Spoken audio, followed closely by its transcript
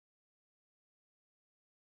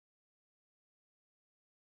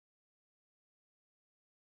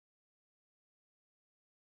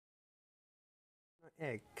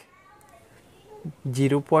এক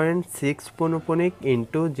 0.6 পুনঃপুনিক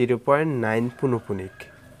ইন্টু 0.9 পুনঃপুনিক।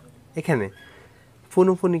 এখানে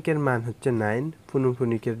পুনঃপুনিকের মান হচ্ছে 9,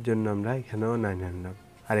 পুনঃপুনিকের জন্য আমরা এখানেও 9 আনলাম,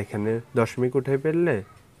 আর এখানে দশমিক উঠে ফেললে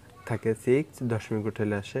থাকে 6, দশমিক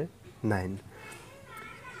উঠেলে আসে 9।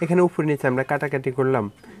 এখানে উপর নিচে আমরা কাটাকাটি করলাম,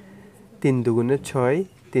 3 দুগুণে 6,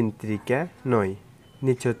 3 তিরিকা 9,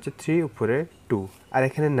 নিচে হচ্ছে 3, উপরে 2, আর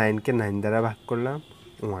এখানে 9কে 9 দ্বারা ভাগ করলাম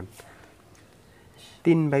 1।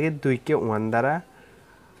 3/2কে 1 দ্বারা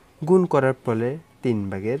গুণ করার ফলে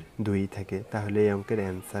 3/2 থাকে, তাহলে এই অঙ্কের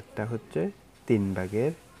অ্যান্সারটা হচ্ছে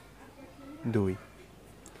 3/2।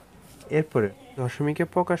 এরপরে দশমিকে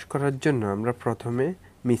প্রকাশ করার জন্য আমরা প্রথমে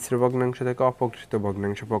মিশ্র ভগ্নাংশ থেকে অপকৃত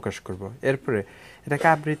ভগ্নাংশ প্রকাশ করব। এরপরে এটাকে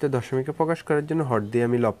আবৃত দশমিকে প্রকাশ করার জন্য হর দিয়ে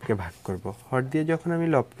আমি লবকে ভাগ করব। হর দিয়ে যখন আমি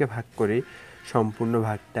লবকে ভাগ করি, সম্পূর্ণ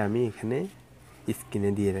ভাগটা আমি এখানে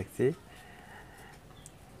স্ক্রিনে দিয়ে রাখছি,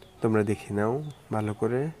 তোমরা দেখে নাও ভালো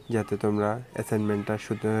করে, যাতে তোমরা অ্যাসাইনমেন্টটা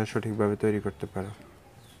সঠিকভাবে তৈরি করতে পারো।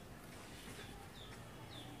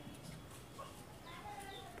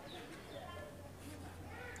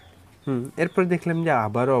 এরপর দেখলাম যে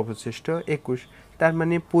আবারও অবশিষ্ট 21, তার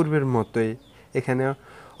মানে পূর্বের মতোই এখানে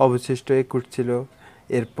অবশিষ্ট 21 ছিল,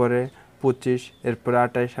 এরপরে 25, এরপরে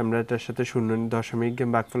 28, আমরা এটার সাথে শূন্য দশমিক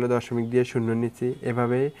ভাগফলে দশমিক দিয়ে শূন্য নিচ্ছি।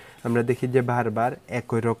 এভাবে আমরা দেখি যে বারবার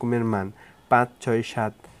একই রকমের মান 5, 6,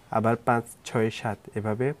 7, আবার 5, 6, 7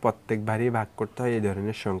 এভাবে প্রত্যেকবারই ভাগ করতে হয় এই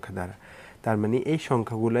ধরনের সংখ্যা দ্বারা। তার মানে এই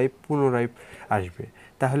সংখ্যাগুলাই পুনরায় আসবে।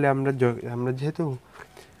 তাহলে আমরা যেহেতু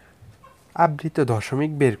আবৃত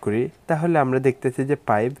দশমিক বের করি, তাহলে আমরা দেখতেছি যে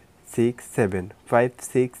 5, 6, 7, 5,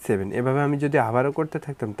 6, 7 এভাবে আমি যদি আবারও করতে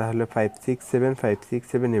থাকতাম তাহলে 5, 6, 7, 5, 6,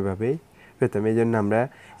 7 এভাবেই পেতাম। এই জন্য আমরা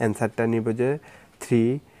অ্যান্সারটা নিব যে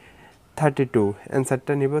 32,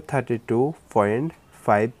 অ্যান্সারটা নিব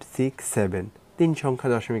 32.567। 3 সংখ্যা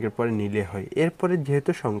দশমিকের পরে নিলে হয়। এরপরে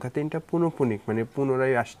যেহেতু সংখ্যা 3টা পুনঃপুনিক, মানে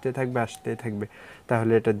পুনরায় আসতে থাকবে,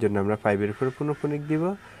 তাহলে এটার জন্য আমরা 5-এর উপরে পুনঃপুনিক দিব,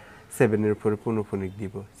 7-এর উপরে পুনঃপুনিক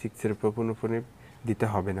দিব, 6-এর উপর পুনঃপুনিক দিতে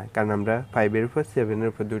হবে না, কারণ আমরা 5-এর উপর 7-এর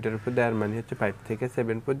উপর দুইটার উপর দেওয়ার মানে হচ্ছে 5 থেকে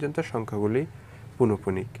 7 পর্যন্ত সংখ্যাগুলি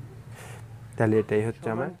পুনঃপুনিক। তাহলে এটাই হচ্ছে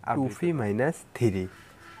আমার 2p-3।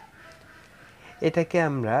 এটাকে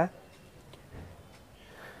আমরা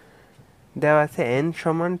দেওয়া আছে n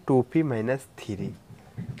সমান 2p-3।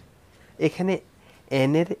 এখানে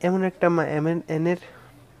n এর এমন একটা n এর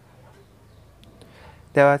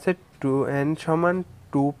দেওয়া আছে n সমান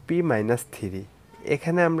 2p-3।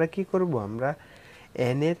 এখানে আমরা কি করব, আমরা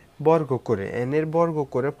n এর বর্গ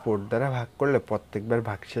করে 4 দ্বারা ভাগ করলে প্রত্যেকবার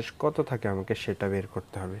ভাগশেষ কত থাকে আমাকে সেটা বের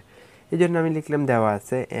করতে হবে। এই জন্য আমি লিখলাম দেওয়া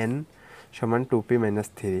আছে n সমান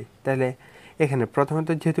 2p-3। তাহলে এখানে প্রথমত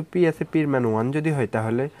যেহেতু p আছে, পির মান 1 যদি হয়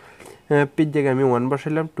তাহলে পির জায়গায় আমি 1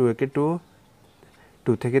 বসাইলাম, 2-একে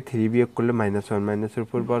 2 থেকে 3 বিয়োগ করলে -1, মাইনাসের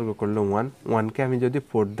উপর বর্গ করলে 1, 1কে আমি যদি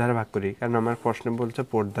 4 দ্বারা ভাগ করি, কারণ আমার প্রশ্নে বলছে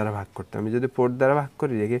 4 দ্বারা ভাগ করতে, আমি যদি 4 দ্বারা ভাগ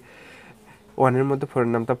করি, দেখি 1-এর মধ্যে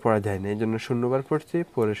 4-এর নামটা পড়া যায় না, এই জন্য 0 বার পড়ছি,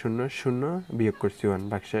 4-এ 0, 0 বিয়োগ করছি 1,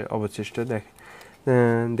 বাক্সে অবশিষ্ট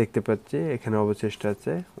দেখতে পাচ্ছি এখানে অবশিষ্ট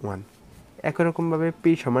আছে 1। একই রকমভাবে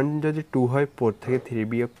পি সমান যদি 2 হয়, 4 থেকে 3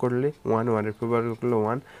 বিয়োগ করলে 1, 1-এর উপর বর্গ করলে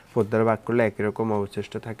 1, 4 দ্বারা ভাগ করলে একই রকম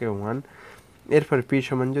অবশিষ্ট থাকে 1। এরপর পি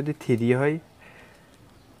সমান যদি 3 হয়,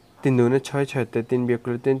 3 দুগুণে 6, 6-তে 3 বিয়োগ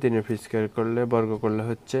করলে 3, 3-এর উপর স্কয়ার করলে বর্গ করলে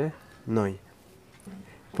হচ্ছে 9,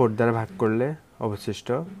 4 দ্বারা ভাগ করলে অবশিষ্ট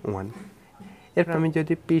 1। এরপর আমি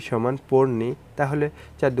যদি পি সমান 4 নিই, তাহলে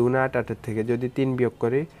 4 দুগুণে 8, 8-এর থেকে যদি 3 বিয়োগ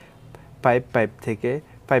করি, 5 থেকে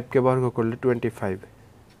 5কে বর্গ করলে 25,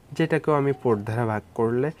 যেটাকেও আমি 4 দ্বারা ভাগ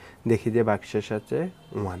করলে দেখি যে ভাগশেষ আছে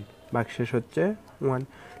 1, ভাগশেষ হচ্ছে 1।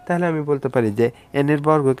 তাহলে আমি বলতে পারি যে n এর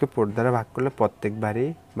বর্গকে 4 দ্বারা ভাগ করলে প্রত্যেকবারই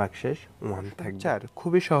ভাগশেষ 1 থাকবে। আর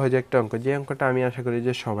খুবই সহজ একটা অঙ্ক, যে অঙ্কটা আমি আশা করি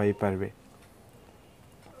যে সবাই পারবে।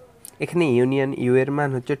 এখানে ইউনিয়ন ইউ এর মান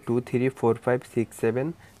হচ্ছে 2, 3, 4, 5, 6, 7,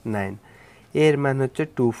 9, এর মান হচ্ছে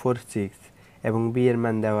 2, 4, 6 এবং বি এর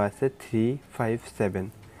মান দেওয়া আছে 3, 5, 7।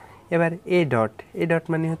 এবার এ ডট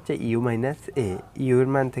মানে হচ্ছে ইউ মাইনাস এ, ইউ এর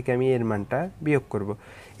মান থেকে আমি এর মানটা বিয়োগ করব।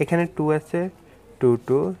 এখানে 2 আছে,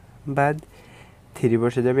 2 বাদ, 3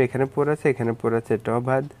 বসে যাবে, এখানে 4 আছে, এখানে 4 আছে, এটাও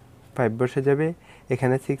বাদ, 5 বসে যাবে,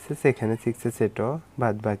 এখানে 6 আছে, এখানে 6 আছে, এটাও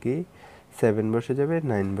বাদ, বাকি 7 বসে যাবে,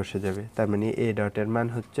 9 বসে যাবে। তার মানে এ ডটের মান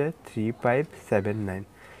হচ্ছে 3, 5, 7, 9।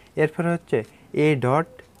 এরপরে হচ্ছে A dot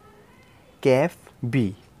cap B.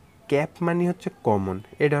 Cap মানে হচ্ছে কমন,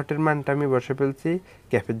 এ ডটের মানটা আমি বসে ফেলছি,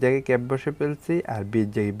 ক্যাপের জায়গায় ক্যাপ বসে ফেলছি, আর বির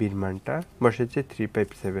জায়গায় বির মানটা বসেছে 3, 5,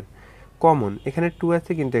 7। কমন এখানে 2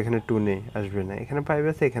 আছে, কিন্তু এখানে 2 নেই, আসবে না। এখানে 5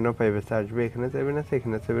 আছে, এখানেও 5 আছে, আসবে। এখানে 7 আছে,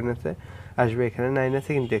 এখানে 7 আছে, আসবে। এখানে 9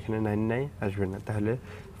 আছে, কিন্তু এখানে 9 নাই, আসবে না। তাহলে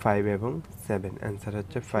 5 এবং 7, অ্যান্সার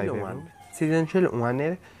হচ্ছে 5 এবং সৃজনশীল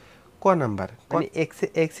 1-এর ক নাম্বার, মানে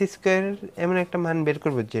এক্স স্কোয়ার এমন একটা মান বের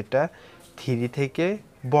করব যেটা 3 থেকে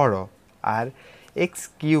বড়, আর এক্স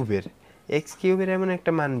কিউবের এমন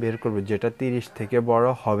একটা মান বের করব যেটা 30 থেকে বড়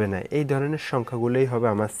হবে না। এই ধরনের সংখ্যাগুলোই হবে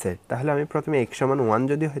আমার সেট। তাহলে আমি প্রথমে x সমান 1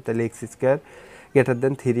 যদি হয় তাহলে এক্স স্কোয়ার গ্রেটার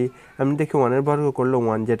দেন 3। আমি দেখি 1-এর বর্গ করলে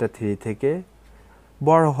 1 যেটা 3 থেকে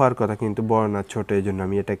বড় হওয়ার কথা কিন্তু বড় না, ছোট, এই জন্য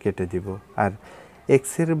আমি এটা কেটে দিব। আর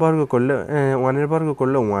এক্সের বর্গ করলে 1-এর বর্গ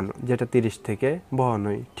করলে 1 যেটা 30 থেকে বড়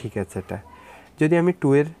নয়, ঠিক আছে। এটা যদি আমি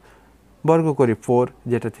 2-এর বর্গ করি 4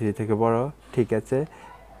 যেটা 3 থেকে বড়, ঠিক আছে।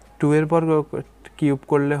 2-এর বর্গ কিউব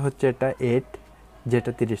করলে হচ্ছে এটা 8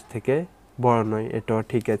 যেটা 30 থেকে বড় নয়, এটাও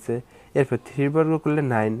ঠিক আছে। এরপর 3-এর বর্গ করলে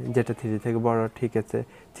 9 যেটা 3 থেকে বড়, ঠিক আছে।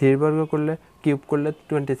 3-এর বর্গ করলে কিউব করলে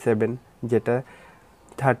 27 যেটা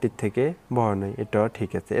 30 থেকে বড় নয়, এটাও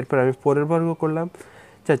ঠিক আছে। এরপর আমি 4-এর বর্গ করলাম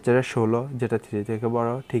 4 4 16 যেটা 3 থেকে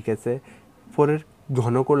বড়, ঠিক আছে। 4-এর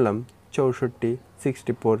ঘন করলাম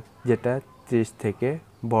 64 যেটা 30 থেকে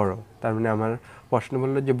বড়। তার মানে আমার প্রশ্ন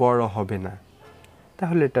বললো যে বড় হবে না,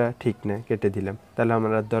 তাহলে এটা ঠিক না, কেটে দিলাম। তাহলে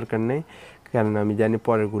আমার আর দরকার নেই, কারণ আমি জানি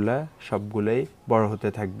পরেরগুলা সবগুলোই বড় হতে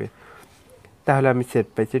থাকবে। তাহলে আমি সেট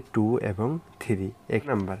পাইছি 2 এবং 3। এক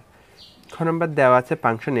নাম্বার খ নাম্বার দেওয়া আছে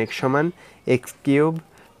ফাংশন x সমান x³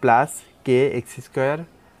 প্লাস কে x square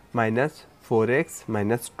minus 4x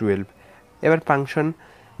minus 12। এবার ফাংশন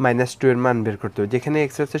 -2 এর মান বের করতে হবে। যেখানে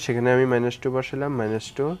x আছে সেখানে আমি -2 বসালাম,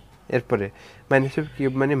 -2। এরপরে -2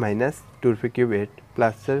 কিউব মানে মাইনাস, 2 কিউব 8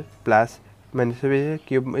 প্লাসের প্লাস, -2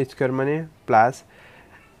 কিউব স্কোয়ার মানে প্লাস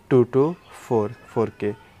 2 2 4 4k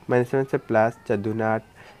মাইনাস প্লাস 4 2 8।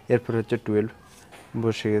 এরপর হচ্ছে 12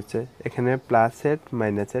 বসে গেছে এখানে, প্লাস 8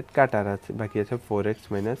 মাইনাস 8 কাটার আছে, বাকি আছে 4x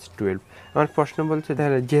মাইনাস 12। আমার প্রশ্ন বলছে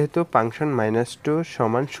তাহলে যেহেতু ফাংশন -2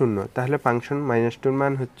 সমান 0, তাহলে ফাংশন -2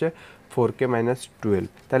 মান হচ্ছে 4k মাইনাস 12।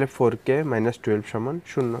 তাহলে 4k মাইনাস 12 সমান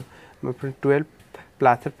 0। 12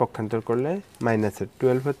 প্লাসের পক্ষান্তর করলে মাইনাসের,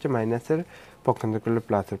 12 হচ্ছে মাইনাসের পক্ষান্তর করলে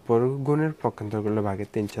প্লাসের, গুণের পক্ষান্তর করলে ভাগের,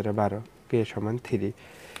 3 4 12, কে সমান 3।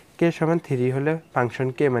 কে সমান 3 হলে ফাংশন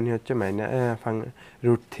কে মানে হচ্ছে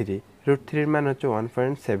 √3। √3 মান হচ্ছে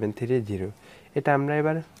 1.730। এটা আমরা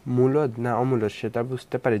এবার মূলদ না অমূলদ সেটা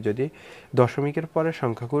বুঝতে পারি যদি দশমিকের পরে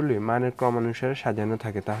সংখ্যাগুলি মানের ক্রমানুসারে সাজানো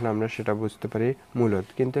থাকে, তাহলে আমরা সেটা বুঝতে পারি মূলদ।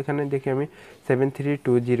 কিন্তু এখানে দেখি আমি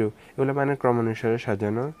 7320 এগুলো মানের ক্রমানুসারে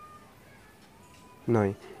সাজানো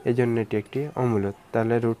নয়, এই জন্য এটি একটি অমূলদ।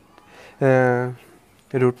 তাহলে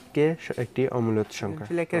 √কে একটি অমূলদ সংখ্যা।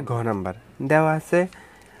 একের ঘ নাম্বার দেওয়া আছে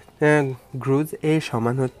গ্রুজ এ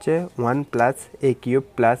সমান হচ্ছে 1 প্লাস a³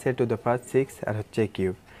 প্লাস a⁴ 6 আর হচ্ছে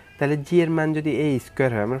a³। তাহলে জি এর মান যদি a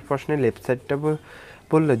স্কোয়ার হয়, আমার প্রশ্নের লেফট সাইডটা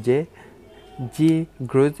বললো যে জি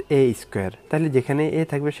গ্রুজ a স্কোয়ার, তাহলে যেখানে a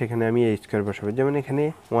থাকবে সেখানে আমি a স্কোয়ার বসাবো। যেমন এখানে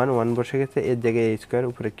 1 1 বসে গেছে, এর জায়গায় a স্কোয়ার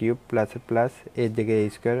উপরে কিউব প্লাসের প্লাস, এর জায়গায় a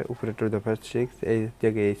স্কোয়ার উপরে a⁴ 6, এই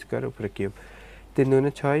জায়গায় a স্কোয়ার উপরে কিউব, 3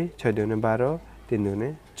 2 6 6 2 12, 3 2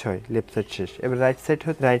 6, লেফট সাইড শেষ। এবার রাইট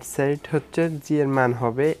সাইড হচ্ছে জি এর মান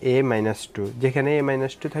হবে a-2। যেখানে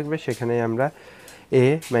a-2 থাকবে সেখানে আমরা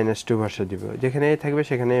a-2 বসা দিব, যেখানে a থাকবে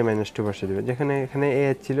সেখানে a-2 বসা দিব। যেখানে এখানে a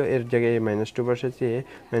ছিল এর জায়গায় a-2 বসেছি,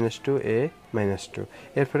 a-2 a-2।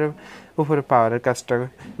 এরপরে উপরে পাওয়ারের কাজটা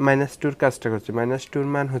 -2-র কাজটা করছি। -2-র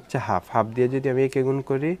মান হচ্ছে হাফ দিয়ে যদি আমি একে গুণ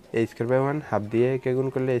করি a²/1, হাফ দিয়ে একে গুণ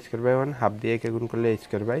করলে a²/1, হাফ দিয়ে একে গুণ করলে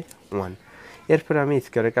a²/1। এরপর আমি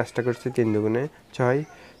স্কোয়ারের কাজটা করছি, 3 2 6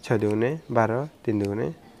 6 2 12, 3 2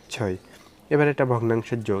 6। এবার এটা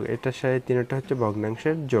ভগ্নাংশের যোগ, এটার সাথে 3টা হচ্ছে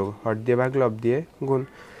ভগ্নাংশের যোগ, হর দিয়ে ভাগ লব দিয়ে গুণ।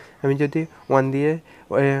 আমি যদি 1 দিয়ে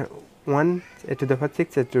 1 a⁴ 6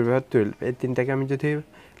 a⁴12 এই তিনটাকে আমি যদি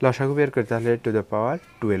লসাগু বের করি তাহলে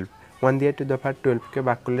a⁴12। 1 দিয়ে a⁴12কে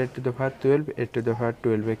ভাগ করলে a⁴12,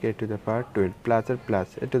 a⁴12 কে a⁴12 প্লাসের প্লাস,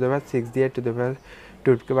 a⁴6 দিয়ে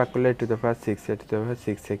a⁴12কে ভাগ করলে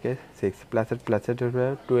a⁴6 থেকে 6 প্লাসের প্লাস,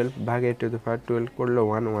 a⁴12 ভাগ a⁴12 করলো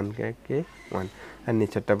 1 1 কে 1, আর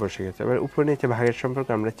নিচেরটা বসে গেছে। এবার উপর নিচে ভাগের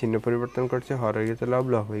সম্পর্কে আমরা চিহ্ন পরিবর্তন করছি, হর হয়ে গেছে লব,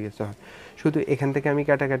 লব হয়ে গেছে হর। শুধু এখান থেকে আমি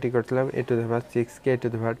কাটাকাটি করছিলাম, a⁴6 কে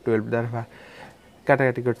a⁴12 দ্বারা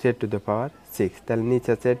কাটাকাটি করছি a⁴6। তাহলে নিচে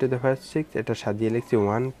আছে a⁴6, এটা সাজিয়ে লিখছি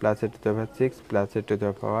 1 প্লাস a⁴6 প্লাস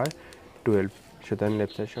a⁴12। সুতরাং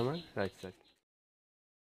লেফট সাইড সমান রাইট সাইড।